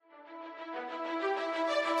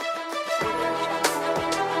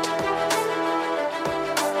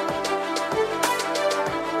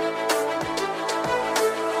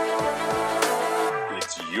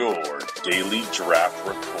Daily Draft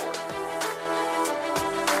Report.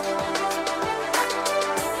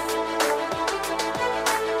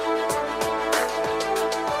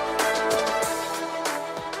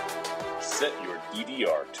 Set your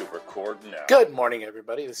DVR to record now. Good morning,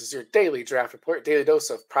 everybody. This is your Daily Draft Report, daily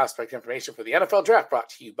dose of prospect information for the NFL Draft, brought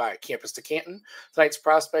to you by Campus to Canton. Tonight's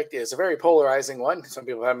prospect is a very polarizing one. Some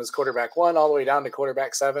people have him as quarterback 1, all the way down to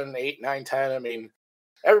quarterback 7, 8, 9, 10. I mean,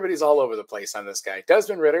 everybody's all over the place on this guy.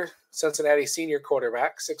 Desmond Ridder, Cincinnati senior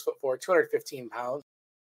quarterback, 6'4", 215 pounds.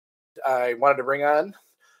 I wanted to bring on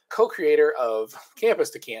co-creator of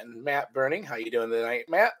Campus to Canton, Matt Burning. How you doing tonight,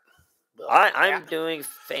 Matt? I'm doing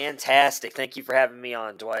fantastic. Thank you for having me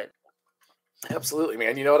on, Dwight. Absolutely,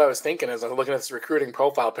 man. You know what I was thinking as I was looking at this recruiting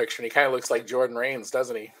profile picture, and he kind of looks like Jordan Raines,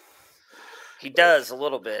 doesn't he? He does a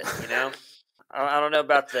little bit, you know. I don't know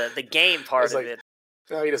about the game part of it.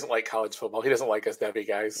 No, he doesn't like college football. He doesn't like us Debbie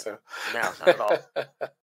guys. So no, not at all.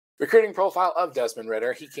 Recruiting profile of Desmond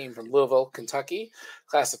Ridder. He came from Louisville, Kentucky,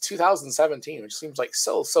 class of 2017, which seems like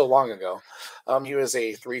so long ago. He was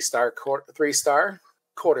a three-star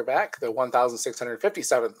quarterback, the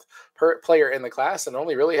 1,657th player in the class, and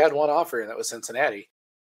only really had one offer, and that was Cincinnati.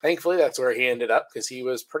 Thankfully, that's where he ended up because he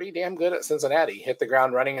was pretty damn good at Cincinnati. He hit the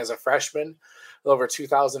ground running as a freshman, with over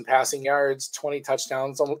 2,000 passing yards, 20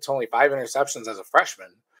 touchdowns, only 5 interceptions as a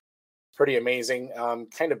freshman. Pretty amazing.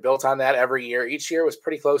 Kind of built on that every year. Each year was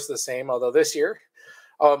pretty close to the same, although this year,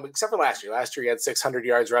 except for last year. Last year he had 600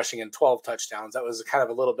 yards rushing and 12 touchdowns. That was kind of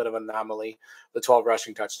a little bit of an anomaly, the 12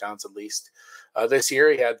 rushing touchdowns at least. This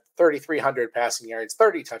year he had 3,300 passing yards,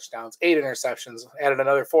 30 touchdowns, 8 interceptions, added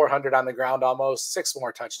another 400 on the ground almost, 6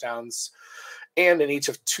 more touchdowns. And in each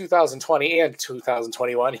of 2020 and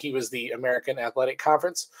 2021, he was the American Athletic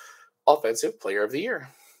Conference Offensive Player of the Year.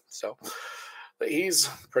 So he's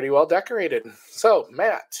pretty well decorated. So,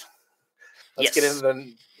 Matt, let's get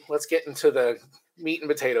into the meat and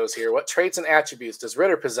potatoes here. What traits and attributes does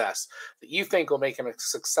Ridder possess that you think will make him a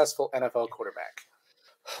successful NFL quarterback?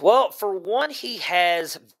 Well, for one, he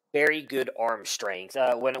has very good arm strength.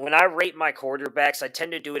 When I rate my quarterbacks, I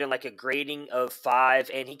tend to do it in like a grading of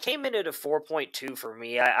 5, and he came in at a 4.2 for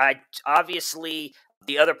me. I obviously,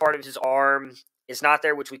 the other part of his arm is not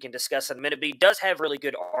there, which we can discuss in a minute, but he does have really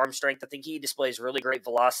good arm strength. I think he displays really great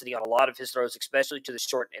velocity on a lot of his throws, especially to the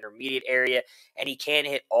short and intermediate area, and he can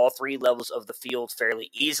hit all 3 levels of the field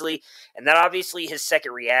fairly easily. And then obviously his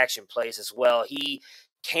second reaction plays as well. He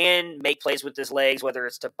can make plays with his legs, whether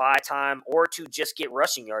it's to buy time or to just get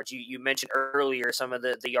rushing yards. You mentioned earlier some of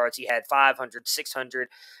the yards he had, 500, 600,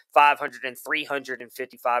 500, and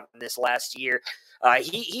 355 in this last year.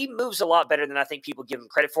 He moves a lot better than I think people give him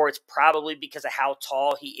credit for. It's probably because of how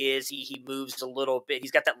tall he is. He moves a little bit.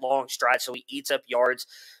 He's got that long stride, so he eats up yards.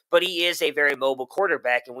 But he is a very mobile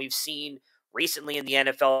quarterback, and we've seen recently in the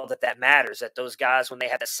NFL that matters, that those guys, when they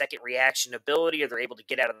have a second reaction ability or they're able to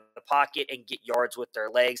get out of the pocket and get yards with their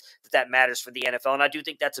legs, that matters for the NFL. And I do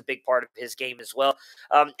think that's a big part of his game as well.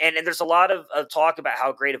 And there's a lot of talk about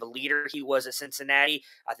how great of a leader he was at Cincinnati.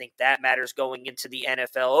 I think that matters going into the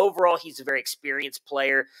NFL. Overall, he's a very experienced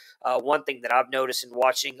player. One thing that I've noticed in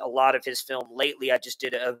watching a lot of his film lately, I just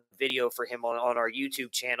did a video for him on our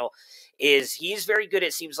YouTube channel, is he's very good,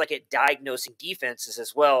 it seems like, at diagnosing defenses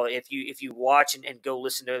as well. If you watch and go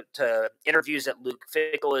listen to interviews that Luke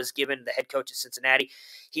Fickell has given, the head coach at Cincinnati,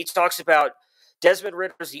 he talks about Desmond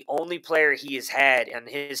Ridder is the only player he has had in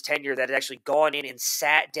his tenure that has actually gone in and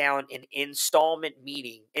sat down in installment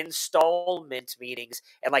meetings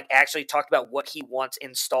and like actually talked about what he wants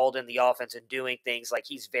installed in the offense and doing things. Like,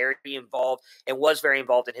 he's very involved and was very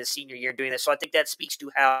involved in his senior year in doing this. So I think that speaks to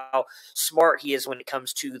how smart he is when it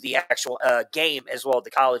comes to the actual game as well, the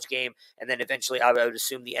college game, and then eventually I would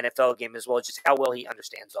assume the NFL game as well, just how well he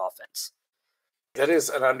understands offense. That is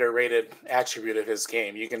an underrated attribute of his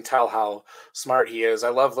game. You can tell how smart he is. I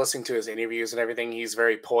love listening to his interviews and everything. He's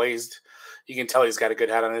very poised. You can tell he's got a good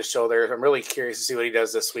head on his shoulder. I'm really curious to see what he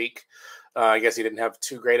does this week. I guess he didn't have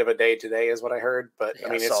too great of a day today is what I heard. But, yeah, I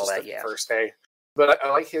mean, it's just the first day. But I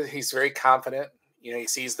like he's very confident. You know, he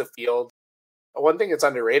sees the field. One thing that's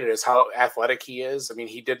underrated is how athletic he is. I mean,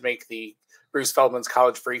 he did make the Bruce Feldman's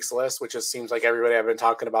College Freaks list, which just seems like everybody I've been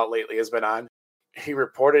talking about lately has been on. He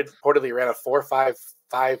reportedly ran a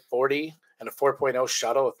 4.55 40 and a 4.0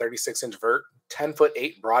 shuttle, a 36-inch vert,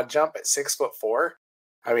 10'8" broad jump at 6'4".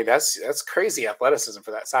 I mean, that's crazy athleticism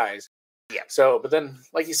for that size. Yeah. So, but then,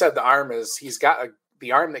 like you said, he's got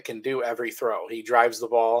the arm that can do every throw. He drives the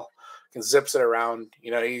ball, can zips it around.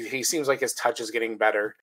 You know, he seems like his touch is getting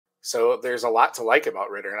better. So there's a lot to like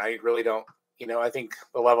about Ridder, and I really don't. You know, I think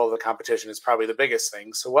the level of the competition is probably the biggest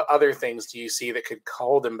thing. So what other things do you see that could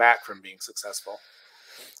hold him back from being successful?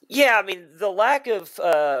 Yeah, I mean, the lack of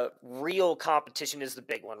real competition is the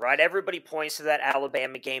big one, right? Everybody points to that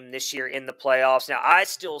Alabama game this year in the playoffs. Now, I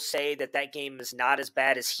still say that game is not as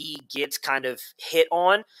bad as he gets kind of hit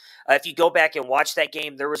on. If you go back and watch that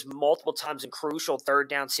game, there was multiple times in crucial third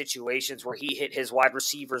down situations where he hit his wide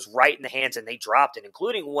receivers right in the hands and they dropped it,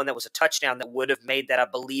 including one that was a touchdown that would have made that. I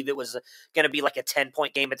believe it was going to be like a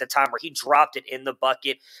 10-point game at the time where he dropped it in the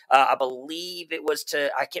bucket. I believe it was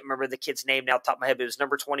I can't remember the kid's name now off the top of my head, but it was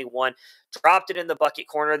number 21. Dropped it in the bucket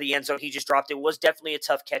corner of the end zone. He just dropped it. It was definitely a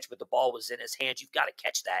tough catch, but the ball was in his hands. You've got to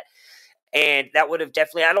catch that. And that would have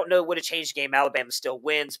definitely, I don't know, would have changed the game. Alabama still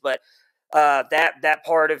wins, but that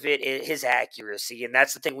part of it is his accuracy, and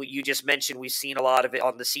that's the thing you just mentioned. We've seen a lot of it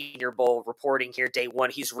on the Senior Bowl reporting here. Day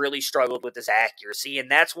one, he's really struggled with his accuracy, and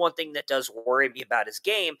that's one thing that does worry me about his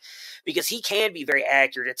game, because he can be very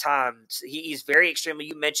accurate at times. He's very extremely.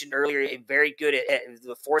 You mentioned earlier, very good at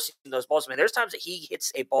forcing those balls. Man, there's times that he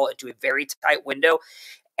hits a ball into a very tight window,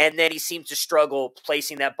 and then he seems to struggle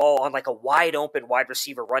placing that ball on like a wide open wide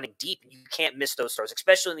receiver running deep. And you can't miss those throws,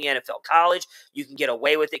 especially in the NFL. College, you can get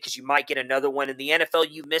away with it because you might get another one. In the NFL,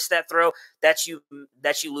 you miss that throw, that's you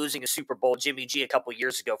losing a Super Bowl. Jimmy G a couple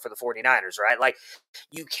years ago for the 49ers, right? Like,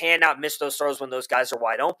 you cannot miss those throws when those guys are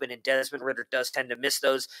wide open, and Desmond Ridder does tend to miss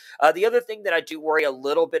those. The other thing that I do worry a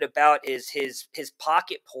little bit about is his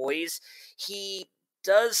pocket poise. He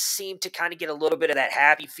does seem to kind of get a little bit of that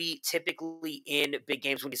happy feet typically in big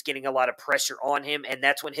games when he's getting a lot of pressure on him, and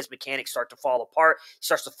that's when his mechanics start to fall apart. He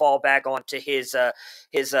starts to fall back onto his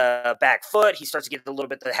back foot. He starts to get a little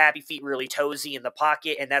bit of the happy feet really toesy in the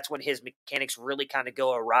pocket, and that's when his mechanics really kind of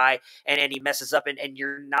go awry, and he messes up, and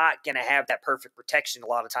you're not going to have that perfect protection a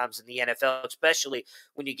lot of times in the NFL, especially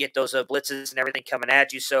when you get those blitzes and everything coming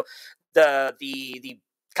at you. So the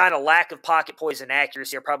kind of lack of pocket poise and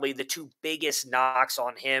accuracy are probably the two biggest knocks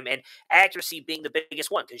on him, and accuracy being the biggest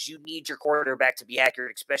one, because you need your quarterback to be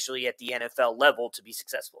accurate, especially at the NFL level, to be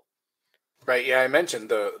successful. Right. Yeah, I mentioned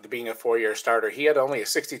the being a 4-year starter. He had only a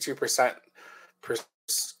 62%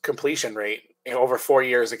 completion rate over 4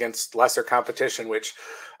 years against lesser competition, which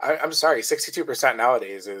I'm sorry, 62%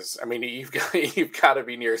 nowadays is, I mean, you've got to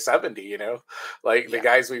be near 70, like the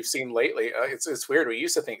guys we've seen lately. It's weird. We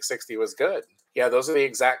used to think 60 was good. Yeah, those are the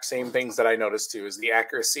exact same things that I noticed too, is the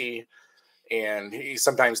accuracy, and he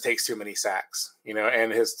sometimes takes too many sacks,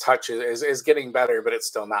 and his touch is getting better, but it's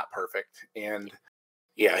still not perfect. And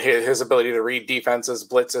yeah, his ability to read defenses,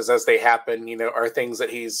 blitzes as they happen, are things that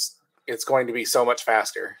it's going to be so much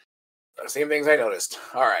faster. Same things I noticed.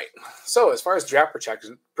 All right. So as far as draft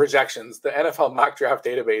projections, the NFL mock draft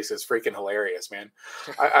database is freaking hilarious, man.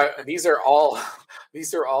 These are all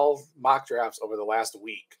mock drafts over the last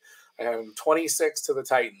week. 26 to the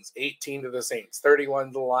Titans, 18 to the Saints, 31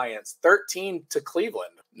 to the Lions, 13 to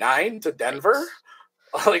Cleveland, 9 to Denver.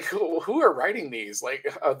 Like, who are writing these? Like,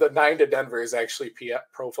 the 9 to Denver is actually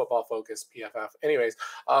Pro Football Focus, PFF. Anyways,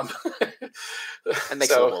 that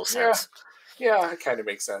makes a little sense. Yeah, it kind of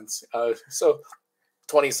makes sense. So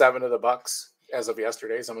 27 of the Bucks as of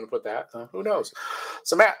yesterday. So I'm going to put that. Who knows?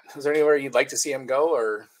 So Matt, is there anywhere you'd like to see him go,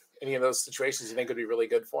 or any of those situations you think would be really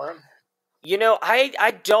good for him?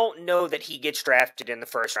 I don't know that he gets drafted in the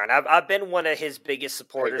first round. I've been one of his biggest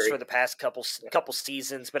supporters for the past couple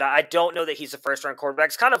seasons, but I don't know that he's a first round quarterback.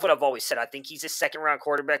 It's kind of what I've always said. I think he's a second round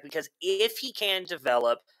quarterback, because if he can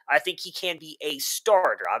develop, I think he can be a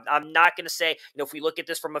starter. I'm not going to say, if we look at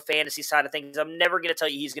this from a fantasy side of things, I'm never going to tell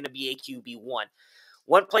you he's going to be a QB1.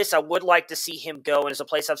 One place I would like to see him go, and it's a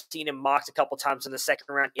place I've seen him mocked a couple times in the second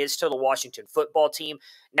round, is to the Washington football team.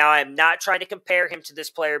 Now, I'm not trying to compare him to this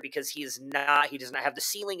player, because he does not have the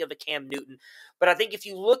ceiling of a Cam Newton. But I think if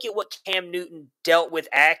you look at what Cam Newton dealt with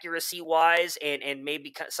accuracy-wise and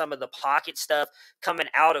maybe some of the pocket stuff coming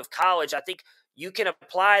out of college, I think you can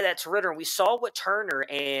apply that to Ridder. And we saw what Turner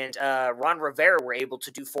and Ron Rivera were able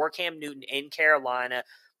to do for Cam Newton in Carolina.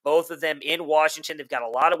 Both of them in Washington. They've got a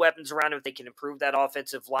lot of weapons around him. If they can improve that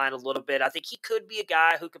offensive line a little bit, I think he could be a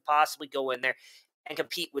guy who could possibly go in there and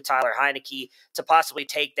compete with Tyler Heineke to possibly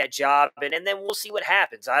take that job. And then we'll see what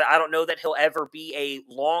happens. I don't know that he'll ever be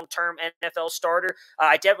a long-term NFL starter.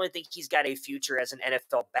 I definitely think he's got a future as an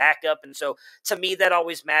NFL backup. And so to me, that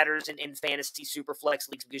always matters in fantasy super flex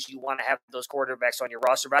leagues, because you want to have those quarterbacks on your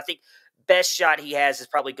roster. But I think best shot he has is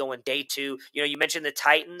probably going day 2. You mentioned the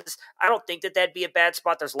Titans. I don't think that'd be a bad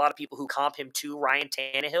spot. There's a lot of people who comp him to Ryan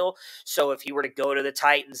Tannehill. So if he were to go to the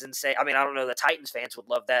Titans and say, I don't know, the Titans fans would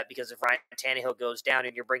love that, because if Ryan Tannehill goes down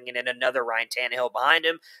and you're bringing in another Ryan Tannehill behind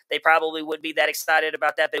him, they probably wouldn't be that excited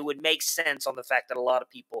about that. But it would make sense on the fact that a lot of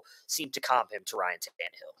people seem to comp him to Ryan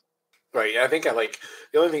Tannehill. Right. I think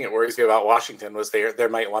the only thing that worries me about Washington was they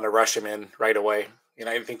might want to rush him in right away. and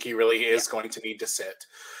I think he really is going to need to sit.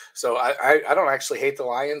 So I don't actually hate the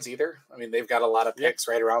Lions either. I mean, they've got a lot of picks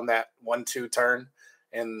right around that 1-2 turn,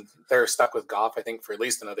 and they're stuck with Goff, I think, for at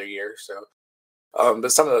least another year. So,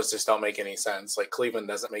 but some of those just don't make any sense. Like Cleveland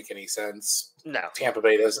doesn't make any sense. No. Tampa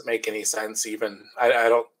Bay doesn't make any sense. Even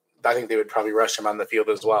I think they would probably rush him on the field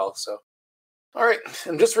as well. So, all right.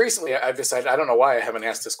 And just recently, I've decided, I don't know why I haven't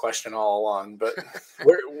asked this question all along, but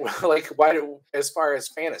as far as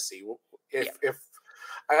fantasy, if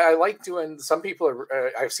I like doing, some people are,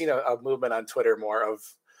 I've seen a movement on Twitter more of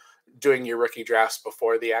doing your rookie drafts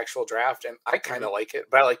before the actual draft. And I kind of like it,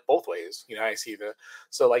 but I like both ways. I see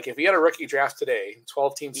so like if you had a rookie draft today,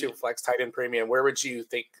 12 team Superflex tight end premium, where would you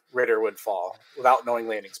think Ritter would fall without knowing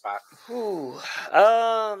landing spot?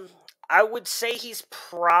 I would say he's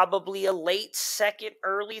probably a late second,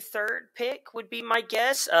 early third pick would be my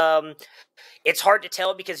guess. It's hard to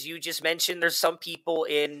tell because you just mentioned there's some people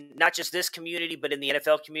in not just this community, but in the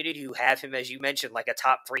NFL community who have him, as you mentioned, like a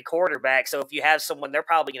top 3 quarterback. So if you have someone, they're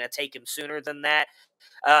probably going to take him sooner than that.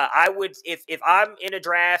 I would, if I'm in a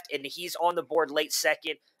draft and he's on the board late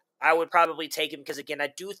second, I would probably take him because, again,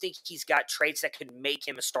 I do think he's got traits that could make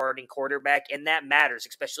him a starting quarterback, and that matters,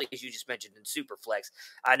 especially as you just mentioned in Superflex.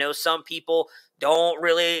 I know some people don't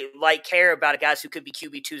really care about guys who could be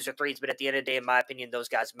QB2s or 3s, but at the end of the day, in my opinion, those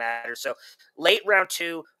guys matter. So late round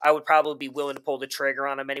 2, I would probably be willing to pull the trigger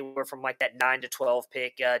on him anywhere from that 9 to 12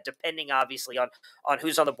 pick, depending obviously on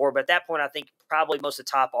who's on the board. But at that point, I think probably most of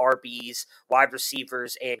the top RBs, wide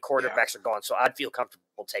receivers, and quarterbacks are gone. So I'd feel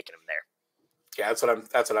comfortable taking him there. Yeah, that's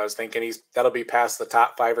what I was thinking. That'll be past the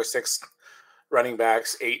top 5 or 6 running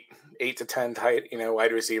backs, 8 to 10 tight,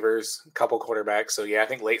 wide receivers, a couple quarterbacks. So yeah, I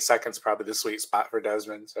think late second's probably the sweet spot for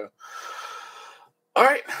Desmond. So, all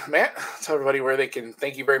right, Matt, tell everybody where they can.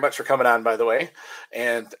 Thank you very much for coming on, by the way,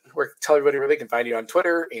 and tell everybody where they can find you on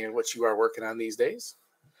Twitter and what you are working on these days.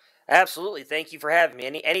 Absolutely. Thank you for having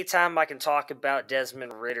me. Anytime I can talk about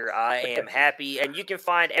Desmond Ritter, I am happy. And you can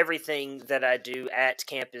find everything that I do at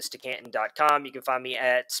campustocanton.com. You can find me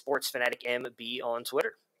at SportsFanaticMB on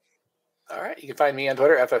Twitter. All right. You can find me on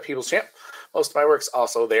Twitter, FF People's Champ. Most of my work's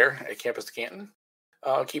also there at Campus to Canton.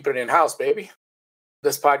 Keep it in-house, baby.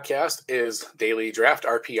 This podcast is Daily Draft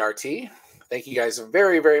RPRT. Thank you guys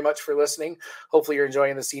very, very much for listening. Hopefully you're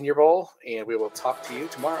enjoying the Senior Bowl, and we will talk to you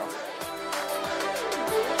tomorrow.